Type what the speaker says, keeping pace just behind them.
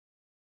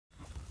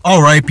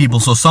All right,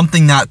 people. So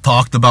something not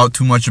talked about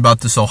too much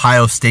about this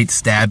Ohio State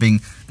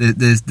stabbing.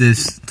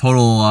 This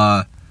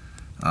total,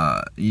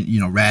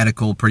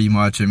 radical, pretty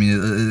much. I mean,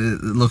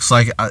 it looks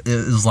like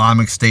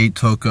Islamic State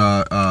took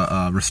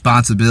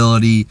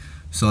responsibility.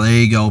 So there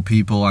you go,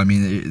 people. I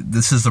mean,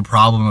 this is the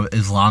problem of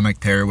Islamic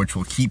terror, which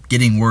will keep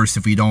getting worse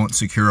if we don't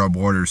secure our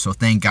borders. So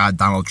thank God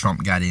Donald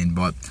Trump got in.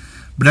 But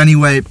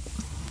anyway,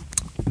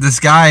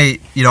 this guy,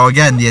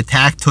 again, the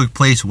attack took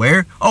place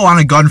where? Oh, on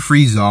a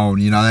gun-free zone.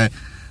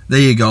 There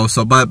you go.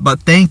 So,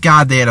 but thank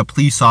God they had a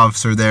police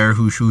officer there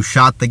who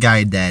shot the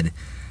guy dead.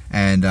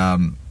 And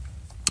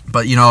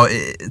but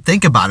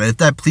think about it. If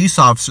the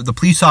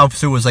police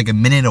officer was like a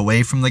minute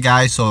away from the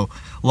guy, so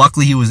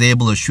luckily he was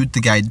able to shoot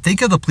the guy.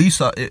 Think of the police.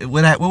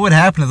 What would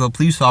happen if the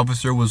police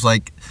officer was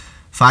like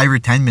 5 or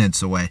 10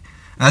 minutes away?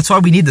 And that's why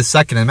we need the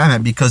Second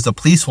Amendment, because the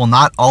police will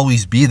not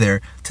always be there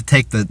to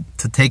take the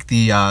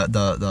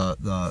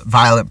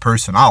violent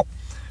person out,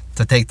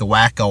 to take the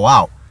wacko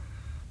out.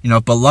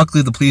 But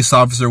luckily the police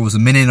officer was a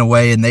minute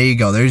away, and there you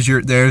go.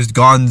 There's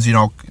guns,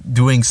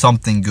 doing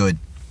something good.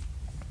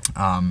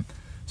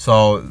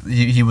 So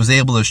he was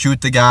able to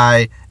shoot the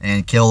guy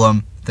and kill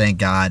him, thank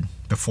God,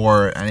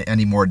 before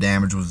any more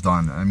damage was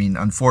done. I mean,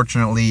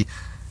 unfortunately,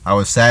 I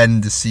was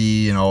saddened to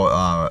see,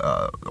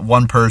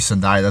 one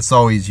person die. That's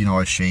always,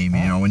 a shame.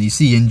 When you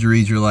see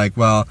injuries, you're like,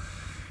 well,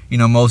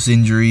 most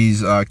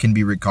injuries can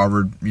be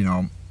recovered,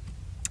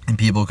 and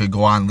people could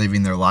go on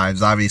living their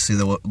lives. Obviously,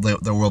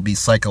 there will be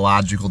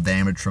psychological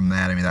damage from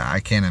that. I mean, I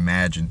can't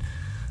imagine.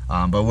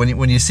 But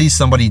when you see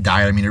somebody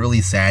die, I mean, it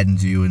really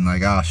saddens you, and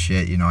like, oh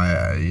shit,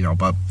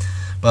 But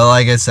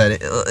like I said,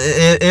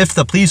 if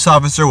the police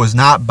officer was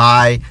not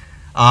by,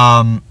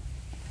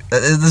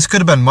 this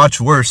could have been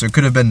much worse. There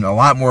could have been a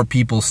lot more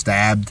people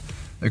stabbed.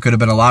 There could have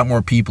been a lot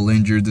more people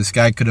injured. This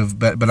guy could have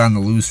been on the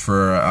loose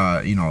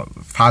for,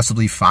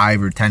 possibly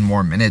 5 or 10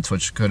 more minutes,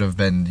 which could have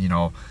been,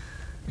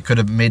 it could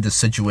have made the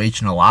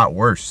situation a lot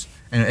worse.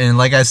 And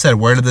like I said,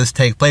 where did this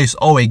take place?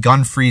 Oh, a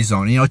gun-free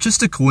zone. It's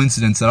just a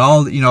coincidence that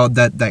all,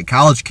 that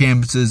college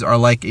campuses are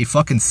like a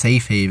fucking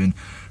safe haven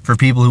for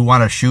people who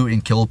want to shoot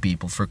and kill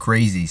people, for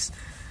crazies.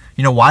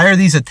 Why are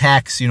these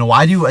attacks,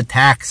 why do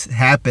attacks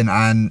happen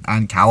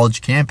on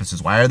college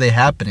campuses? Why are they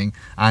happening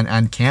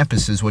on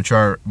campuses, which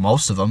are,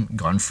 most of them,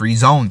 gun-free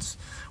zones,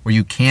 where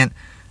you can't,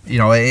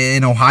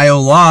 in Ohio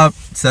law, it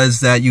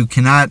says that you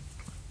cannot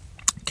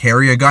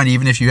carry a gun,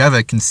 even if you have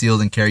a concealed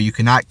and carry. You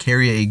cannot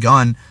carry a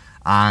gun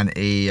on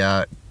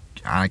a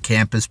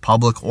campus,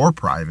 public or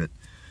private.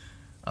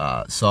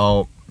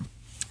 So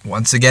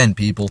once again,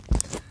 people,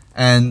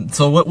 and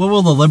so what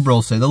will the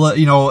liberals say?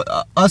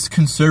 Us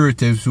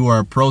conservatives who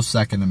are pro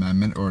Second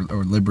Amendment, or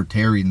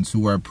libertarians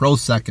who are pro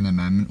Second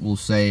Amendment, will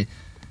say,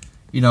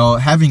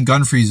 having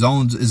gun-free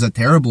zones is a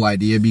terrible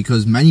idea,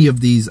 because many of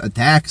these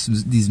attacks,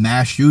 these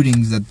mass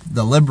shootings that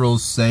the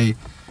liberals say,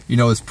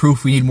 is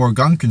proof we need more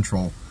gun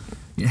control,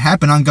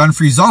 happen on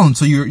gun-free zones.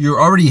 So you're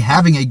already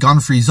having a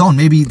gun-free zone.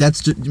 Maybe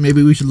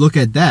we should look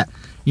at that.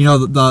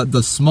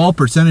 The small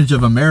percentage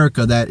of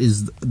America that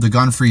is the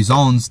gun-free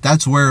zones,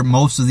 that's where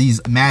most of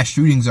these mass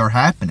shootings are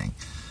happening.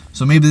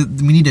 So maybe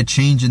we need a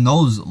change in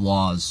those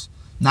laws,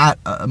 not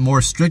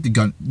more strict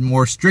gun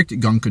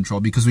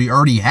control, because we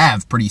already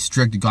have pretty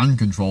strict gun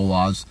control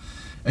laws.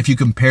 If you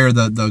compare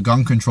the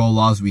gun control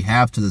laws we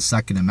have to the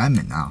Second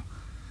Amendment now,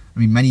 I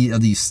mean, many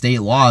of these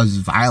state laws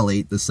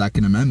violate the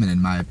Second Amendment,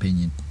 in my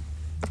opinion.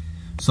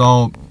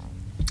 So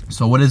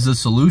what is the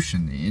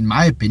solution? In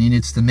my opinion,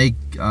 it's to make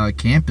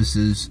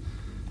campuses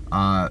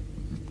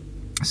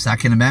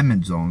Second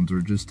Amendment zones,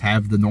 or just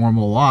have the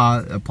normal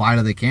law apply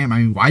to the camp. I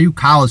mean, why do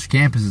college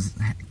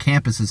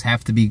campuses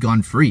have to be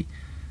gun-free?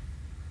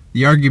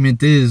 The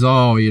argument is,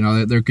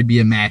 there could be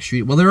a mass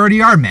shooting. Well, there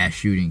already are mass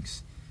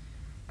shootings.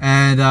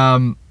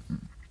 And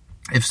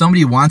if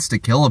somebody wants to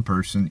kill a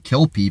person,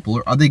 kill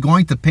people, are they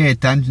going to pay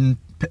attention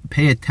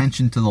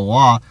to the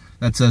law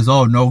that says,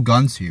 oh, no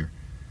guns here?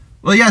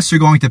 Well, yes, they're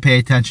going to pay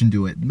attention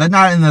to it, but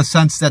not in the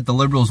sense that the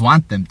liberals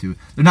want them to.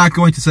 They're not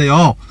going to say,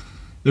 oh,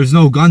 there's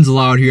no guns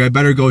allowed here, I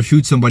better go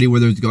shoot somebody where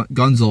there's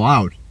guns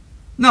allowed.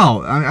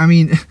 No, I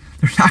mean,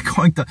 they're not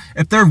going to.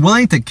 If they're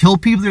willing to kill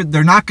people,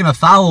 they're not going to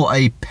follow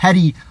a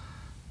petty,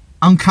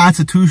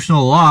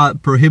 unconstitutional law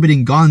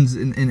prohibiting guns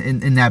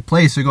in that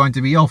place. They're going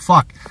to be, oh,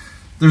 fuck,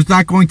 there's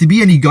not going to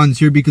be any guns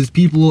here, because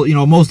people,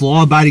 most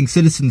law-abiding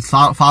citizens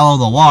follow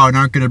the law and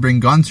aren't going to bring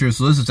guns here,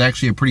 so this is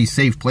actually a pretty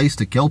safe place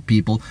to kill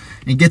people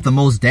and get the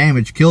most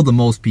damage, kill the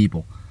most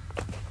people.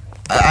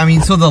 I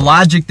mean, so the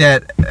logic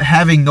that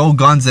having no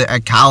guns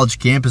at college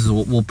campuses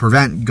will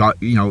prevent,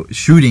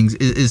 shootings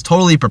is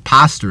totally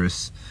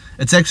preposterous.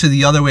 It's actually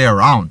the other way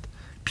around.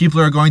 People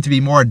are going to be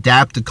more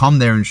apt to come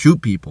there and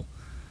shoot people.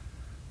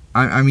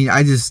 I mean,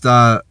 I just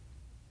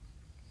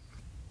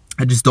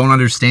don't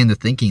understand the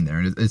thinking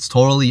there. It's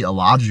totally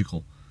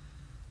illogical.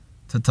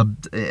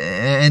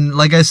 And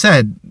like I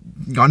said,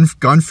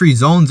 gun-free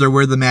zones are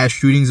where the mass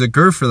shootings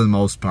occur for the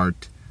most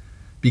part,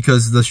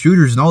 because the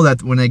shooters know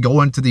that when they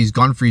go into these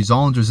gun-free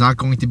zones, there's not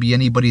going to be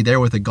anybody there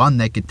with a gun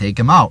that could take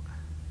them out.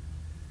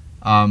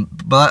 But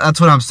that's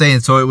what I'm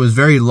saying. So it was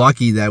very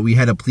lucky that we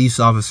had a police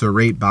officer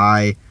right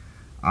by.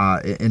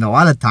 And a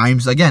lot of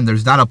times, again,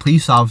 there's not a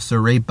police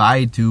officer right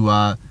by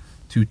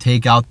to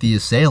take out the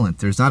assailant.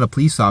 There's not a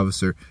police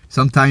officer.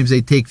 Sometimes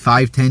they take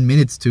 5-10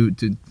 minutes to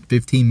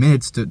 15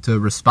 minutes to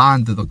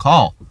respond to the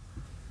call.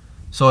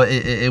 So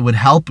it would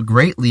help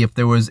greatly if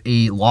there was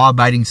a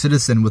law-abiding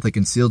citizen with a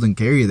concealed and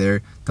carry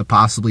there to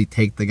possibly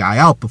take the guy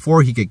out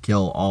before he could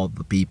kill all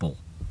the people.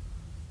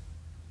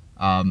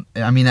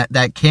 I mean,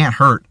 that can't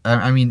hurt.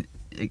 I mean,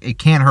 it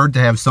can't hurt to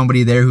have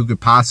somebody there who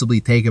could possibly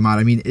take him out.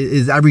 I mean,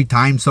 is every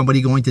time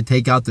somebody going to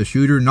take out the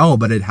shooter? No,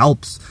 but it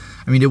helps.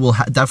 I mean, it will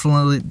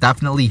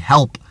definitely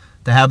help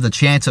to have the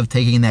chance of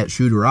taking that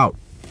shooter out.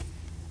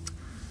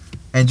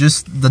 And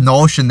just the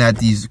notion that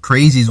these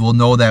crazies will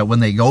know that when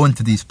they go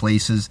into these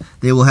places,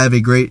 they will have a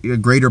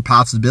greater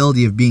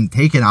possibility of being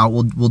taken out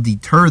will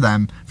deter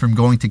them from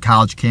going to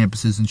college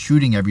campuses and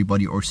shooting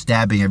everybody or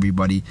stabbing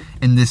everybody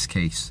in this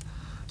case.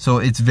 So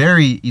it's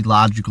very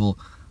illogical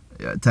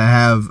to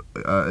have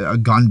a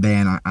gun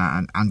ban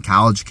on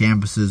college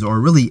campuses,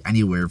 or really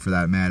anywhere for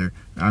that matter.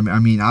 I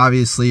mean,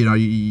 obviously,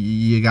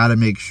 you got to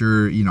make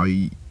sure, you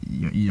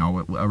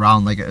know,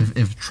 around, like,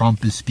 if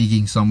Trump is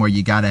speaking somewhere,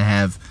 you got to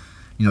have,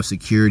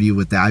 security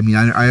with that. I mean,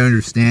 I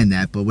understand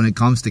that, but when it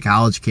comes to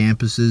college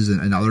campuses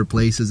and other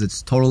places,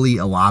 it's totally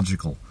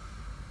illogical.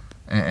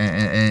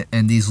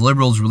 And these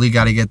liberals really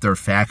got to get their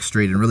facts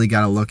straight and really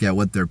got to look at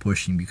what they're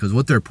pushing, because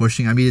what they're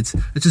pushing, I mean, it's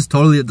just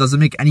totally, it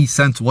doesn't make any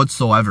sense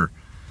whatsoever.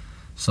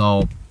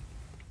 So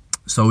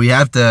we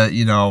have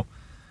to,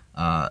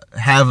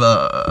 have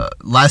a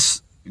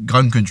less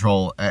gun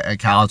control at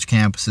college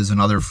campuses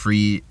and other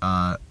free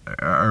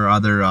or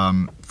other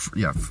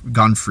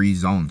gun-free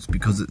zones,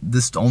 because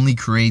this only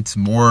creates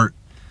more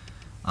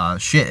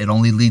shit. It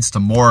only leads to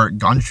more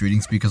gun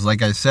shootings, because,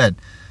 like I said,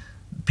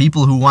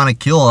 people who want to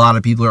kill a lot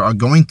of people are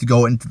going to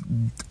go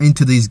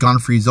into these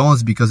gun-free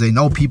zones because they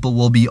know people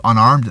will be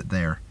unarmed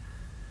there.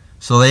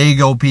 So there you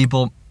go,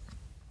 people.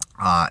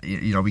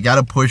 We got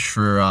to push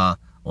for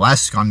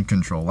less gun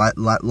control,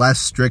 less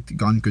strict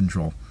gun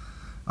control.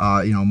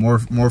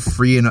 More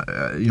free,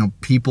 and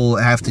people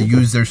have to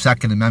use their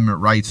Second Amendment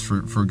rights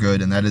for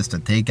good, and that is to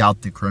take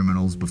out the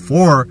criminals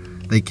before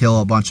they kill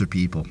a bunch of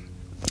people.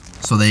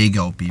 So there you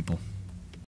go, people.